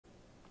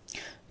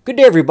Good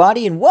day,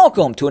 everybody, and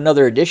welcome to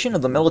another edition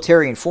of the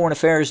Military and Foreign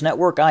Affairs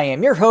Network. I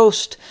am your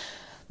host,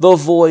 the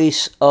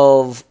voice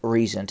of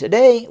reason.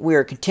 Today, we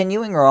are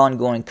continuing our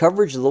ongoing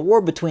coverage of the war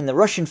between the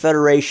Russian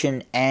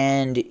Federation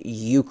and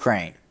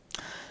Ukraine.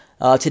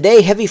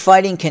 Today, heavy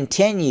fighting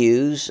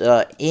continues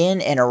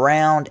in and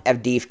around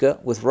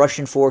Avdiivka, with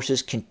Russian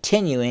forces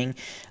continuing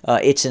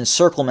its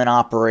encirclement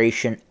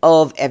operation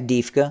of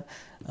Avdiivka.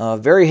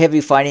 Very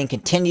heavy fighting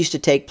continues to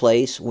take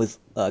place with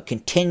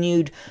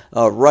continued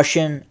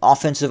Russian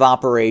offensive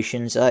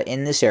operations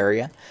in this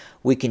area.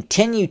 We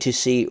continue to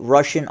see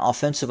Russian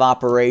offensive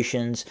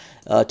operations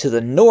to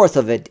the north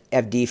of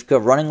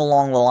Avdiivka, running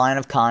along the line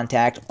of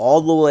contact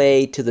all the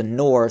way to the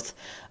north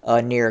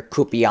near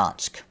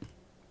Kupiansk.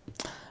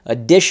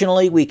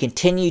 Additionally, we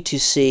continue to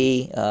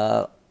see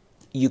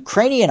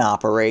Ukrainian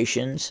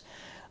operations,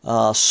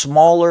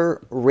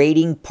 smaller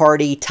raiding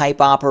party type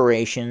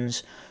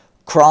operations,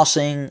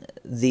 crossing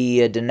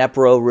the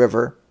Dnipro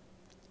River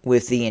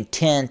with the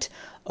intent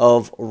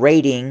of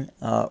raiding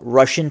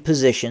Russian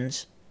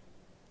positions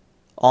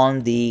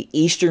on the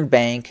eastern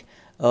bank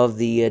of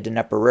the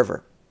Dnipro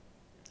River.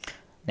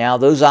 Now,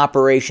 those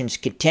operations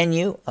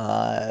continue.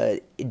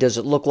 Does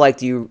it look like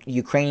the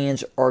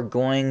Ukrainians are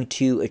going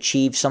to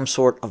achieve some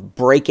sort of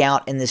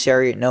breakout in this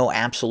area? No,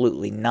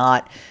 absolutely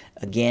not.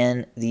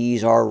 Again,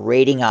 these are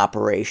raiding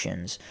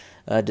operations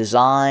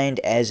designed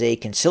as a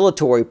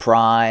conciliatory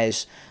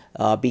prize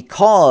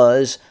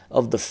because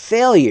of the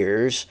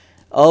failures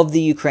of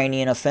the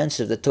Ukrainian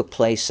offensive that took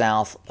place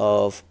south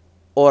of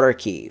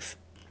Orikhiv.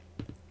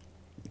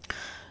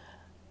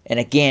 And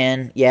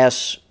again,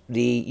 yes,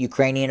 the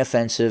Ukrainian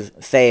offensive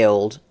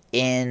failed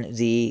in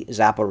the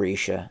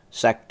Zaporizhzhia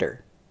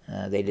sector.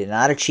 They did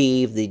not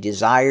achieve the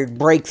desired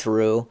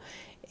breakthrough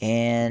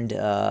and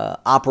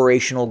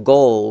operational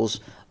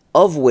goals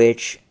of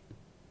which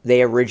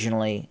they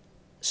originally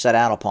set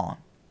out upon.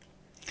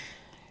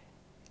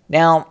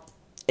 Now,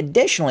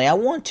 additionally, I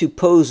want to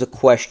pose a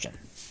question.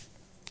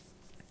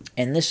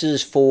 And this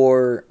is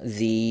for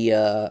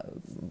the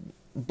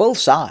both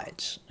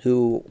sides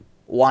who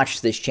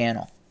watch this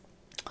channel,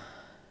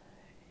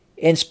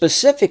 and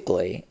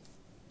specifically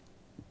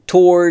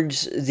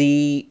towards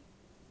the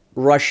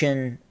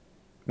Russian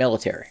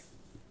military.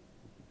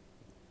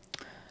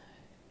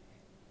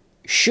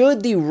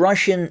 Should the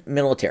Russian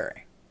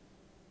military,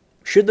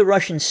 should the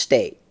Russian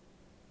state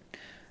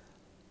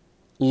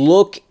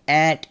look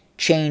at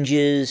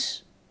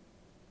changes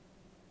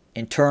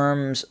in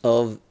terms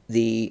of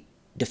the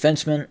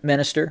defense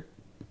minister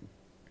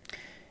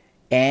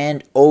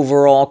and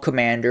overall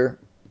commander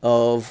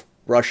of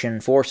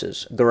Russian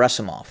forces,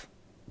 Gerasimov?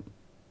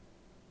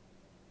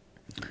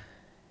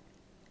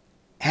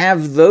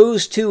 Have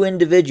those two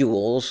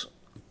individuals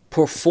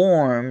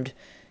performed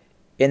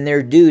in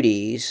their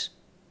duties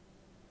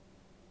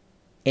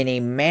in a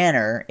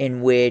manner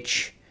in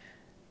which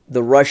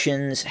the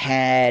Russians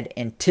had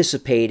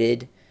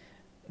anticipated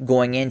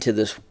going into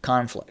this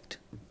conflict?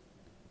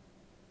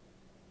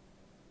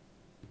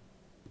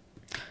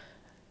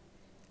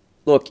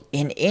 Look,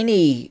 in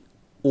any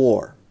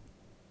war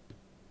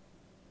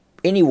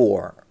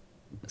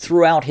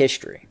throughout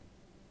history,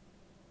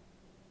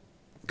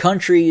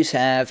 countries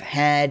have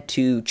had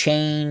to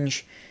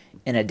change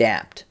and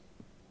adapt.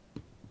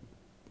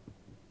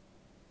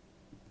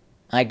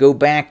 I go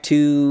back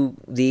to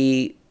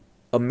the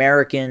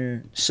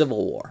American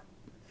Civil War.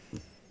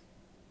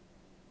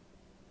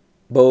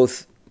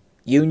 Both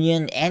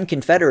Union and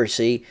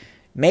Confederacy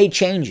made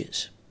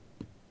changes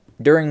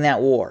during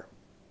that war.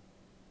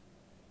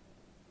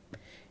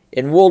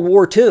 In World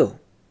War II,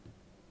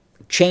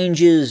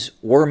 changes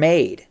were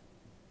made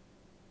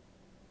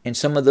in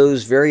some of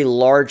those very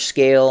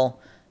large-scale,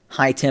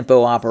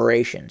 high-tempo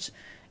operations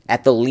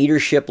at the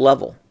leadership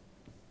level.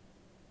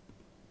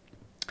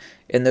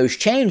 And those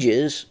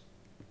changes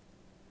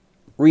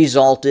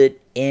resulted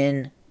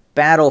in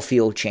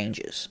battlefield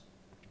changes.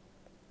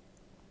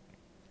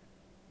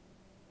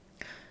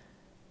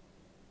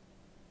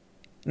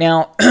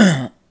 Now,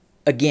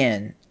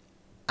 again,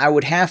 I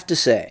would have to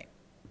say,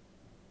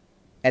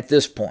 at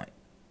this point,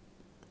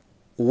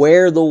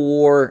 where the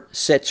war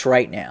sits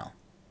right now,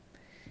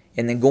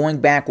 and then going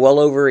back well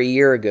over a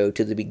year ago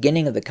to the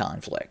beginning of the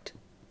conflict,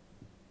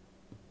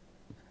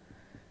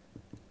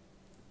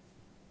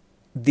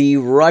 the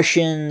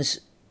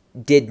Russians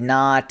did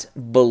not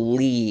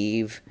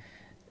believe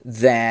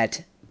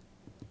that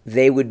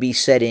they would be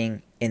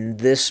sitting in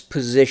this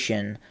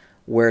position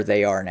where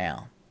they are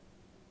now.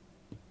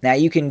 Now,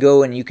 you can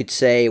go and you could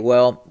say,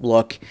 well,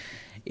 look,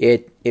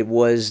 it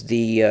was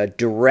the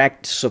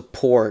direct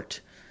support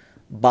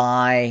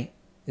by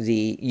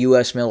the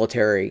U.S.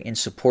 military in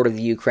support of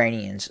the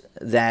Ukrainians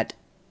that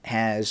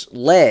has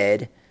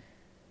led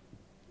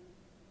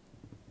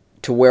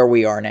to where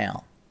we are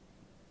now.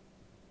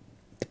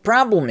 The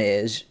problem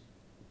is,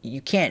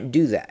 you can't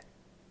do that.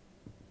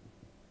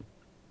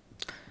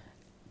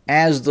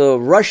 As the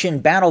Russian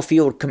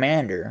battlefield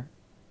commander,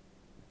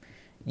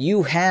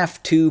 you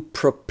have to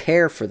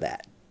prepare for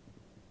that.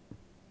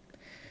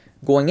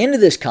 Going into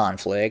this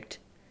conflict,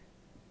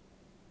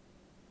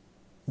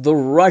 the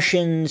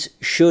Russians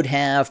should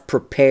have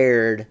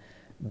prepared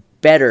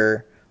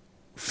better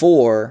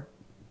for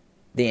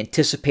the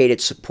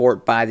anticipated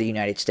support by the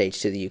United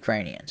States to the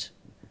Ukrainians.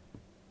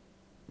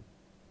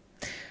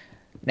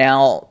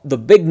 Now, the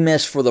big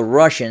miss for the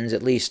Russians,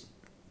 at least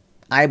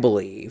I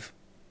believe,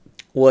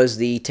 was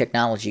the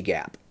technology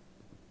gap.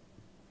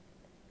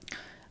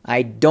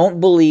 I don't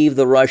believe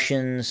the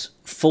Russians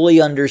fully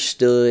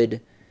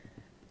understood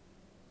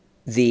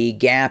the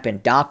gap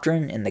in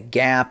doctrine and the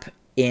gap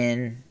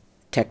in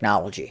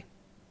technology,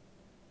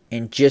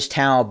 and just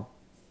how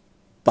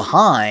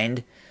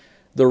behind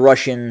the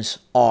Russians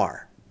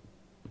are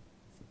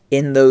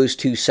in those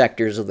two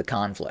sectors of the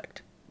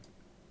conflict.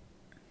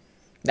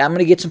 Now, I'm going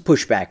to get some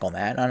pushback on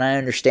that, and I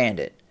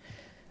understand it,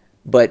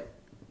 but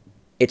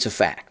it's a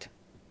fact.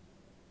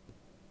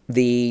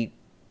 The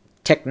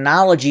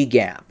technology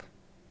gap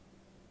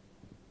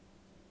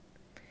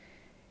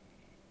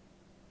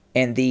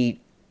and the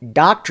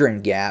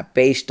doctrine gap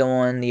based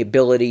on the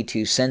ability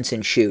to sense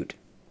and shoot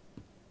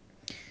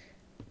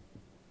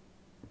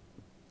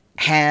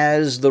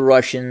has the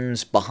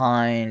Russians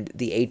behind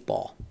the 8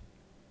 ball.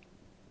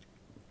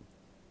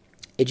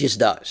 It just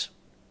does.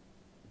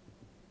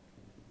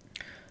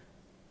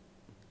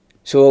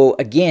 So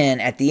again,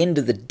 at the end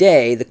of the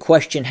day, the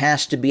question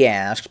has to be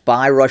asked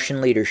by Russian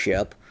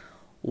leadership,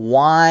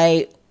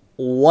 why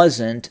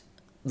wasn't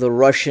the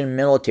Russian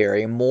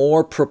military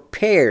more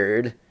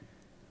prepared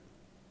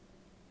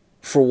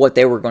for what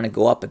they were going to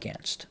go up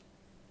against?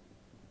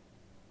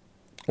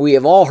 We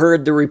have all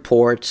heard the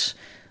reports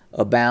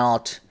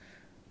about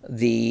some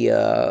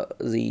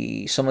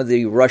of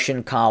the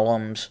Russian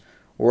columns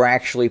were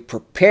actually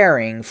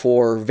preparing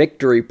for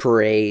victory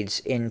parades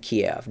in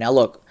Kiev. Now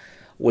look,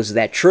 was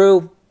that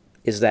true?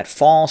 Is that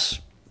false?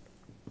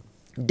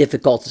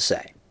 Difficult to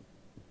say.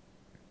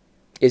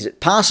 Is it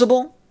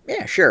possible?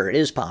 Yeah, sure, it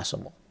is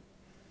possible.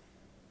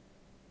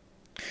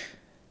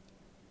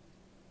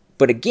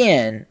 But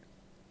again,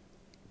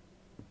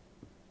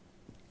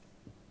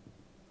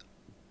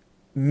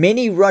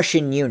 many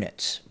Russian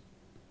units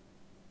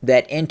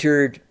that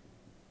entered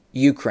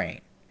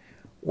Ukraine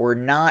were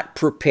not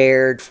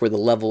prepared for the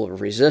level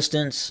of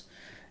resistance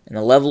and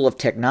the level of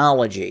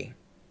technology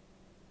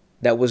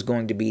that was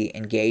going to be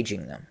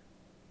engaging them.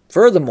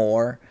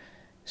 Furthermore,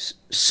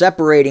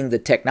 separating the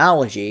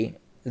technology,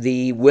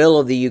 the will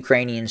of the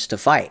Ukrainians to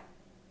fight,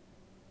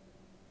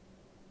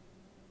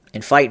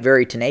 and fight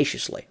very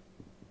tenaciously.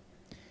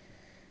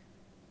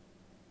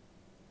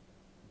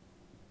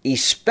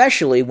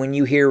 Especially when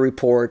you hear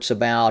reports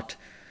about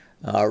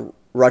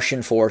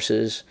Russian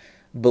forces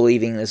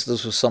believing this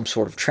was some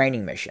sort of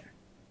training mission.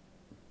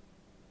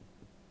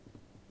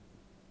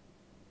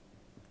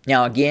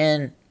 Now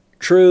again,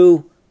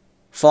 true,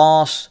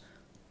 false,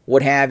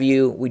 what have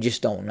you, we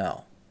just don't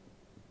know.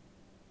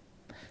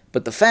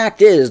 But the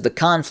fact is, the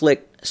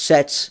conflict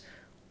sets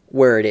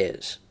where it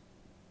is.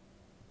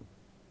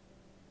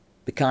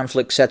 The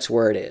conflict sets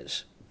where it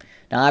is.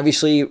 Now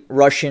obviously,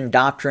 Russian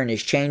doctrine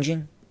is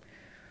changing.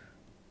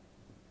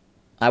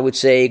 I would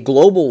say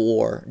global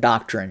war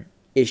doctrine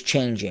is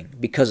changing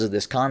because of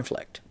this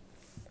conflict.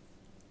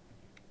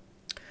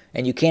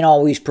 And you can't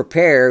always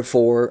prepare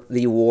for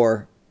the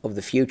war of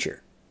the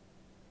future.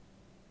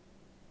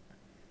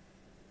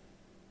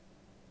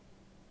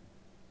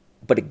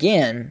 But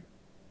again,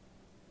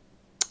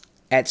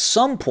 at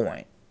some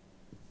point,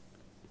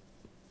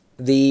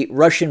 the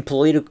Russian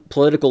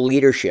political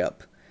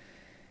leadership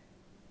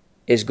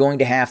is going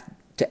to have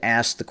to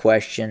ask the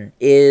question,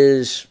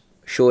 is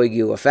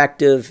Shoigu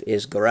effective?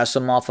 Is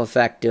Gerasimov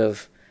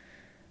effective?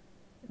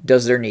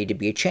 Does there need to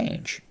be a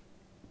change?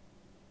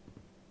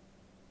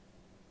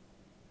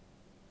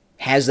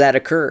 Has that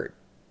occurred?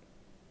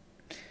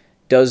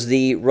 Does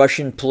the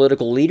Russian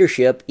political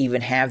leadership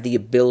even have the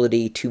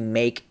ability to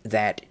make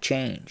that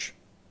change?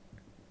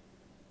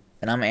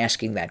 And I'm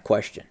asking that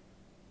question.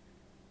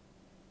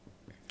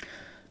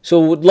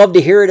 So would love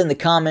to hear it in the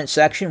comment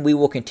section. We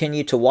will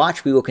continue to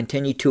watch. We will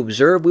continue to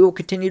observe. We will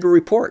continue to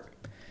report.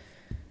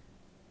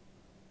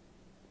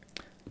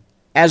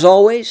 As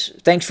always,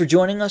 thanks for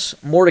joining us.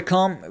 More to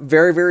come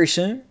very, very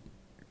soon.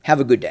 Have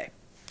a good day.